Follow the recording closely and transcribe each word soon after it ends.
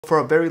For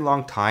a very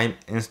long time,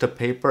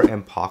 Instapaper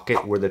and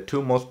Pocket were the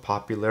two most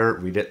popular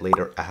Read It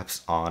Later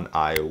apps on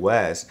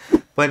iOS.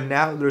 But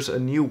now there's a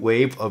new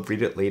wave of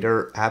Read It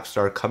Later apps that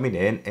are coming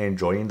in and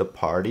joining the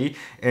party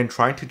and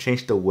trying to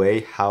change the way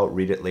how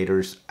Read It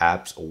Later's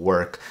apps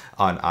work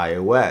on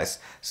iOS.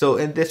 So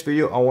in this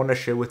video, I want to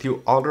share with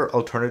you other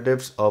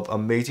alternatives of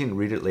amazing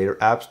Read It Later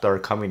apps that are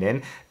coming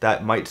in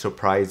that might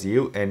surprise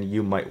you and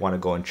you might want to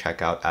go and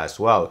check out as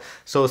well.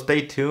 So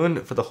stay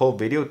tuned for the whole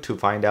video to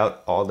find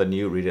out all the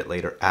new Read It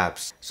Later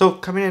apps. So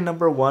coming in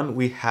number one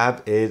we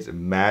have is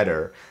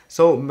Matter.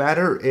 So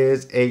Matter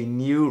is a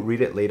new Read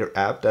It Later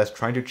app that's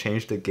trying to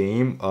change the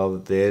game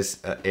of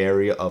this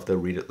area of the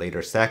Read It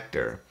Later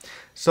sector.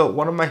 So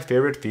one of my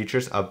favorite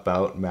features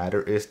about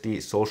Matter is the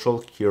social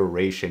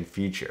curation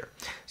feature.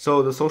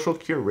 So the social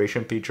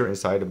curation feature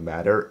inside of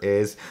Matter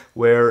is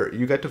where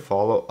you get to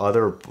follow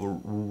other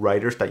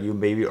writers that you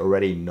maybe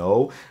already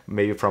know,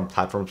 maybe from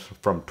platforms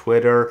from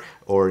Twitter,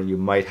 or you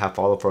might have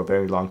followed for a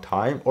very long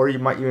time, or you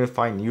might even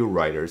find new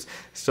writers.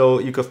 So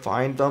you could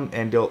find them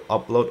and they'll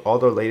upload all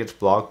their latest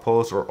blog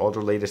posts or all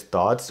their latest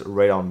thoughts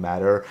right on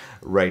Matter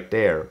right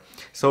there.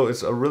 So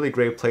it's a really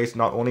great place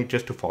not only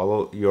just to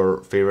follow your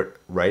favorite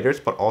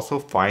writers, but also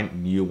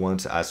find new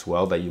ones as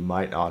well that you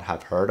might not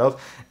have heard of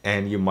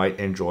and you might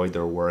enjoy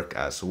their work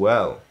as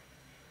well.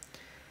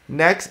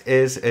 Next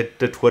is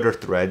the Twitter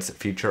threads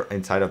feature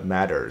inside of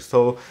Matter.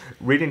 So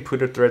reading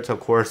Twitter threads, of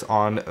course,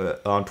 on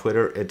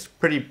Twitter, it's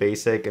pretty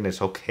basic and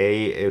it's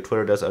okay.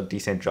 Twitter does a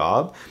decent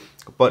job.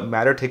 But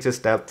Matter takes a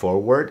step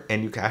forward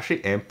and you can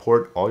actually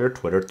import all your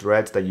Twitter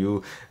threads that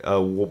you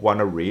want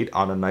to read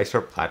on a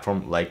nicer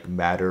platform like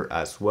Matter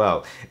as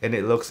well. And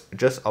it looks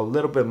just a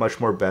little bit much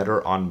more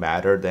better on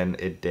Matter than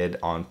it did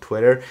on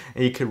Twitter.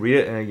 And you can read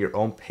it at your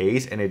own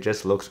pace and it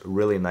just looks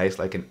really nice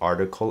like an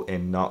article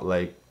and not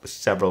like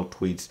several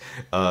tweets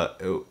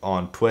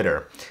on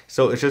Twitter.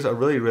 So it's just a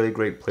really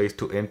great place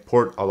to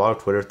import a lot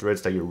of Twitter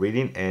threads that you're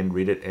reading and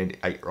read it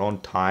at your own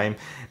time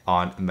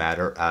on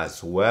Matter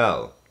as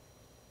well.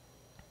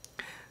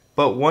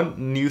 But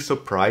one new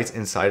surprise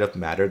inside of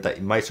Matter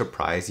that might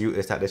surprise you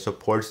is that it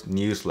supports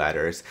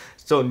newsletters.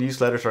 So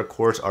newsletters, of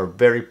course, are a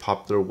very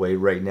popular way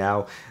right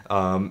now,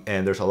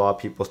 and there's a lot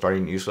of people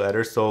starting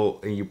newsletters.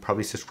 So you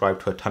probably subscribe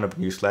to a ton of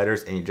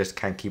newsletters and you just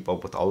can't keep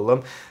up with all of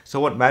them. So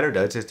what Matter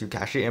does is you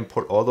can actually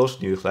import all those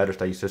newsletters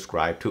that you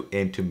subscribe to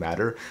into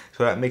Matter.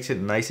 So that makes it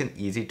nice and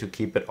easy to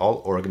keep it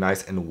all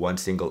organized in one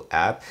single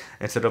app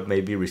instead of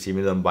maybe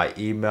receiving them by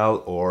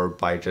email or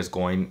by just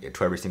going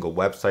to every single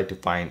website to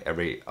find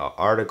every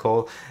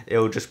article. It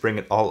will just bring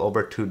it all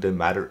over to the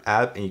Matter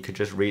app and you could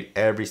just read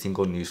every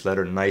single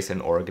newsletter nice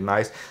and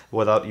organized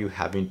without you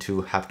having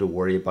to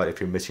worry about if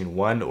you're missing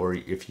one or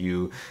if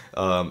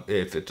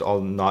it's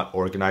all not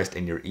organized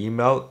in your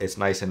email. It's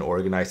nice and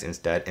organized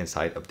instead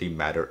inside of the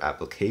Matter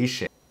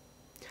application.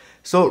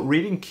 So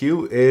Reading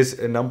Queue is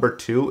number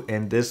 2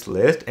 in this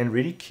list, and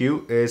Reading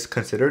Queue is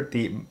considered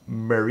the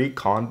Marie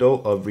Kondo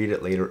of Read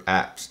It Later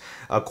apps,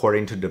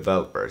 according to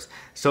developers.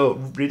 So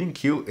Reading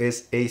Queue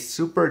is a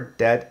super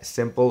dead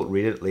simple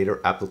Read It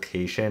Later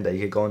application that you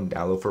can go and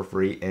download for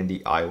free in the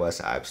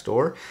iOS App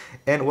Store.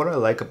 And what I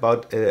like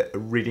about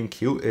Reading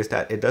Queue is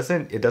that it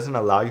doesn't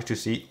allow you to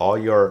see all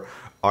your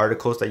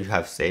articles that you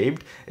have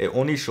saved. It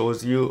only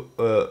shows you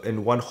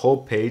in one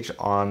whole page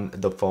on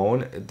the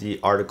phone the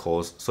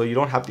articles, so you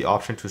don't have the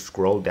option to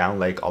scroll down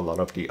like a lot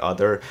of the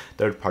other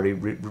third-party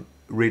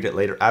Read It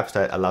Later apps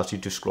that allows you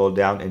to scroll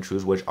down and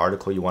choose which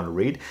article you want to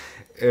read.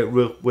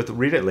 With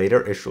Read It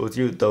Later, it shows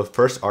you the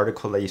first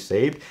article that you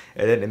saved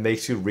and then it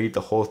makes you read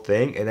the whole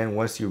thing, and then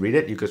once you read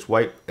it you can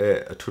swipe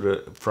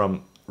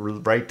from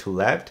right to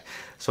left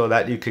so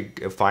that you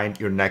could find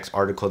your next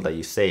article that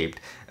you saved.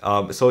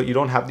 So you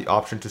don't have the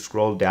option to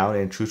scroll down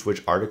and choose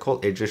which article.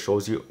 It just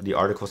shows you the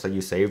articles that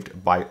you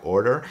saved by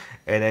order,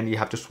 and then you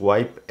have to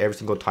swipe every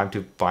single time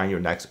to find your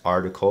next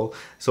article.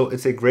 So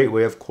it's a great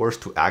way, of course,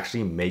 to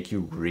actually make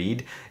you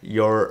read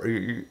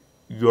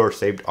your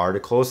saved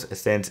articles,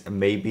 since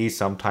maybe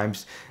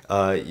sometimes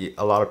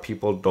a lot of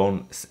people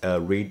don't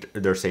read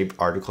their saved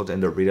articles in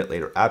their Read It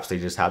Later apps. They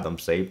just have them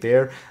saved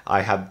there.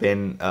 I have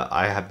been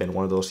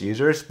one of those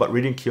users, but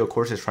Reading Queue, of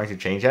course, is trying to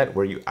change that,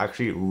 where you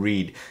actually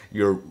read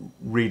your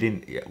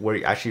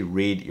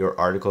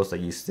articles that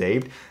you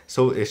saved.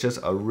 So it's just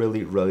a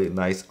really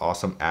nice,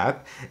 awesome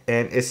app,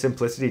 and its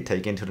simplicity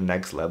taken to the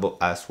next level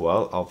as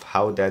well of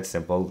how that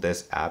simple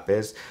this app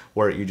is,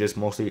 where you just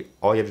mostly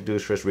all you have to do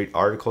is just read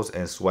articles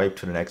and swipe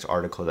to the next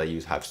article that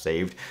you have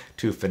saved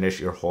to finish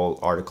your whole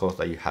articles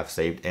that you have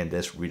saved in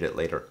this Read It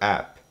Later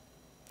app.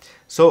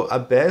 So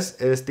Abyss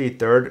is the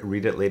third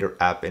Read It Later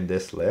app in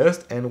this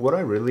list, and what I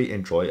really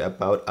enjoy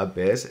about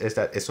Abyss is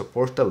that it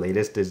supports the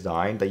latest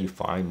design that you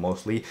find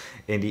mostly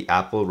in the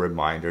Apple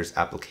Reminders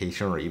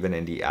application or even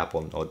in the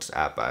Apple Notes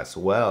app as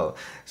well.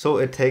 So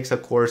it takes,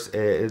 of course,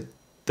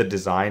 the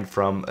design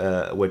from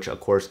which of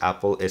course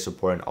Apple is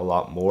supporting a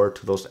lot more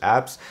to those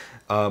apps.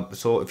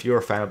 So if you're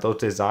a fan of those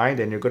designs,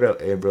 then you're gonna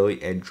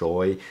really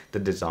enjoy the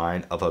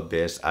design of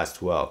Abyss as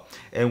well.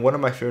 And one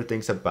of my favorite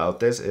things about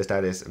this is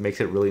that it makes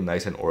it really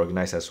nice and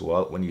organized as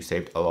well. When you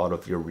saved a lot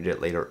of your read it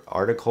later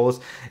articles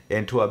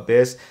into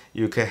Abyss,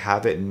 you can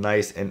have it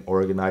nice and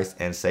organized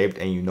and saved,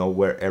 and you know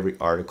where every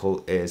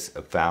article is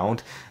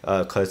found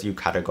because you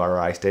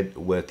categorized it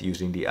with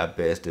using the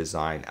Abyss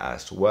design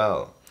as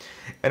well.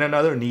 And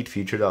another neat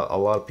feature that a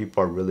lot of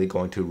people are really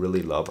going to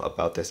really love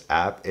about this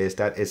app is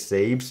that it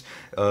saves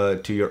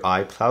to your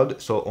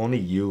iCloud, so only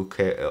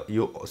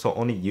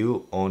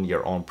you own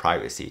your own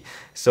privacy.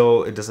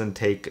 So it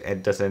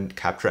doesn't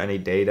capture any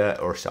data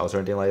or cells or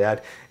anything like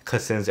that.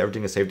 Because since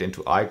everything is saved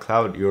into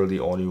iCloud, you're the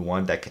only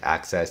one that can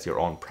access your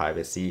own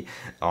privacy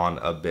on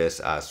Abyss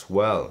as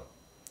well.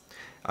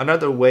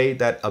 Another way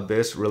that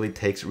Abyss really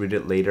takes read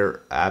it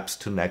later apps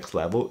to next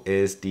level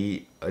is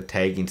the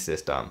tagging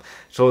system.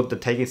 So the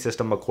tagging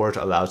system, of course,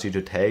 allows you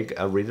to tag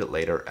a read it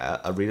later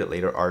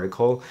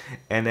article,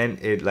 and then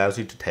it allows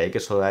you to tag it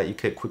so that you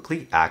can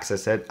quickly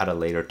access it at a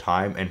later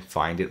time and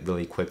find it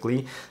really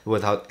quickly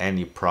without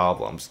any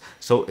problems.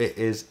 So it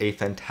is a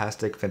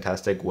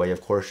fantastic way, of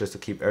course, just to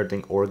keep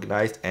everything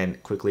organized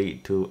and quickly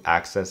to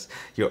access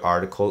your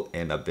article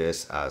in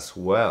Abyss as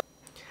well.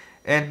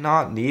 And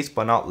not least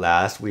but not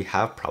last, we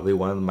have probably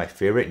one of my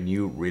favorite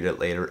new read it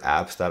later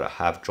apps that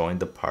have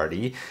joined the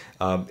party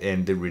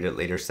in the read it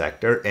later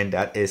sector, and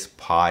that is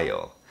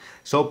Pile.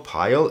 So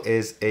Pile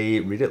is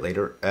a read it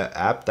later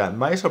app that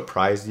might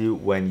surprise you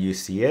when you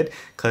see it,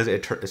 because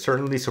it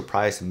certainly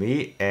surprised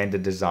me, and the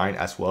design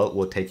as well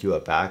will take you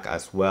aback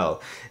as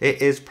well.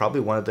 It is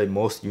probably one of the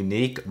most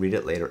unique read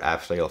it later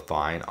apps that you'll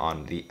find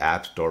on the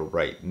App Store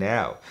right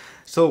now.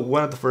 So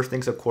one of the first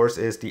things, of course,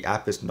 is the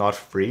app is not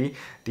free.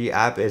 The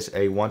app is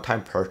a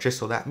one-time purchase,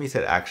 so that means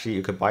that actually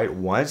you could buy it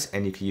once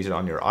and you can use it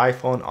on your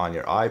iPhone, on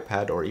your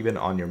iPad, or even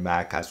on your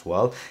Mac as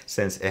well,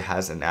 since it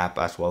has an app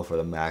as well for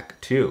the Mac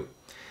too.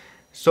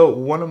 So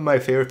one of my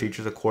favorite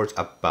features, of course,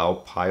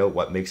 about Pile,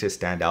 what makes it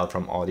stand out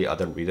from all the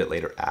other read it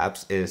later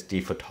apps, is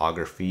the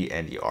photography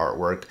and the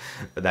artwork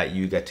that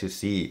you get to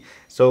see.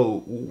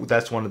 So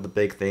that's one of the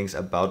big things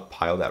about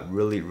Pile that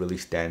really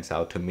stands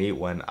out to me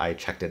when I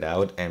checked it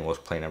out and was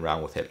playing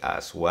around with it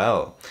as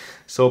well.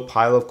 So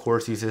Pile, of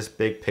course, uses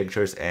big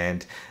pictures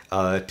and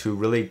to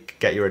really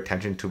get your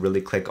attention, to really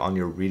click on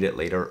your read it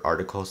later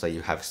articles that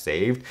you have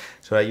saved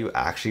so that you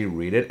actually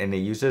read it, and it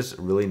uses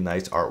really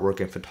nice artwork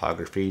and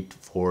photography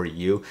for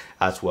you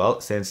as well,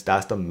 since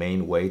that's the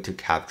main way to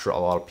capture a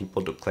lot of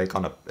people to click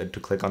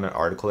on an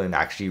article and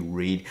actually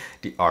read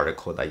the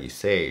article that you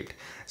saved.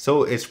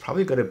 So it's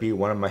probably going to be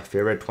one of my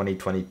favorite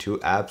 2022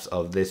 apps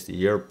of this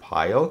year,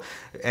 Pile.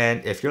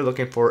 And if you're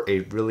looking for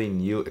a really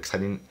new,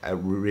 exciting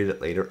read it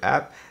later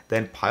app,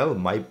 then Pile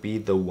might be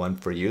the one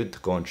for you to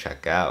go and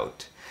check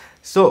out.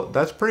 So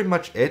that's pretty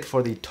much it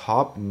for the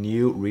top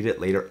new read it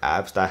later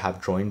apps that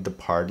have joined the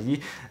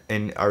party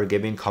and are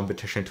giving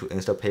competition to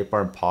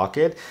Instapaper and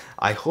Pocket.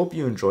 I hope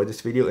you enjoyed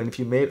this video, and if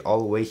you made it all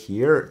the way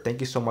here,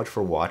 thank you so much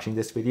for watching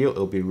this video.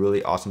 It'll be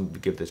really awesome to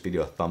give this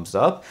video a thumbs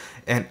up.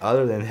 And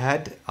other than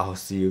that, I'll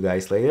see you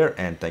guys later,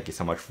 and thank you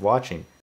so much for watching.